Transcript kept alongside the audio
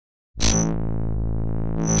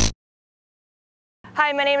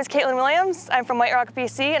Hi, my name is Kaitlyn Williams. I'm from White Rock,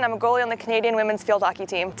 BC, and I'm a goalie on the Canadian women's field hockey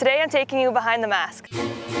team. Today I'm taking you behind the mask.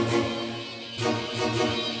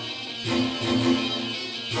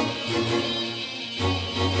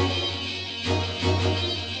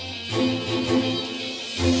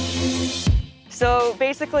 So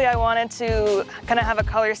basically I wanted to kind of have a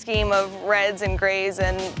color scheme of reds and grays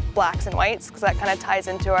and blacks and whites, because that kind of ties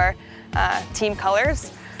into our team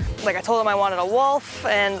colors. Like I told them I wanted a wolf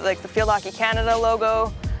and like the Field Hockey Canada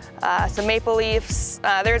logo, some maple leaves.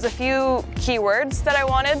 There's a few keywords that I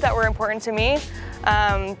wanted that were important to me.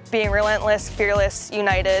 Being relentless, fearless,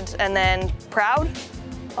 united, and then proud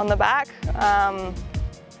on the back.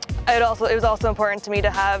 It was also important to me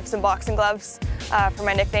to have some boxing gloves for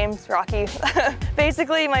my nicknames, Rocky.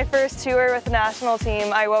 Basically, my first tour with the national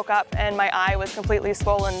team, I woke up and my eye was completely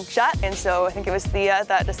swollen shut, and so I think it was Thea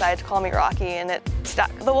that decided to call me Rocky, and it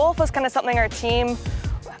stuck. The wolf was kind of something our team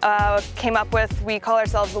came up with. We call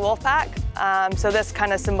ourselves the Wolf Pack, so this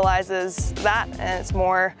kind of symbolizes that, and it's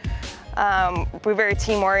more, we're very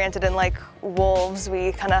team-oriented, and like wolves,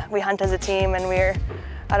 we hunt as a team, and we're,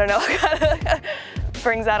 I don't know,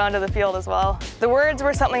 brings that onto the field as well. The words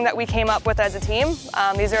were something that we came up with as a team.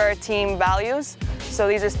 These are our team values. So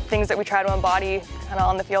these are things that we try to embody kind of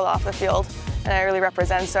on the field, off the field. And it really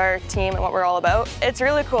represents our team and what we're all about. It's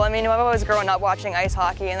really cool. I mean, I've always grown up watching ice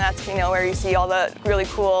hockey, and that's, you know, where you see all the really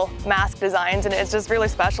cool mask designs, and it's just really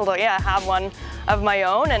special to, yeah, have one of my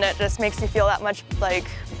own, and it just makes me feel that much like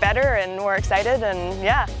better and more excited, and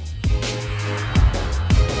yeah.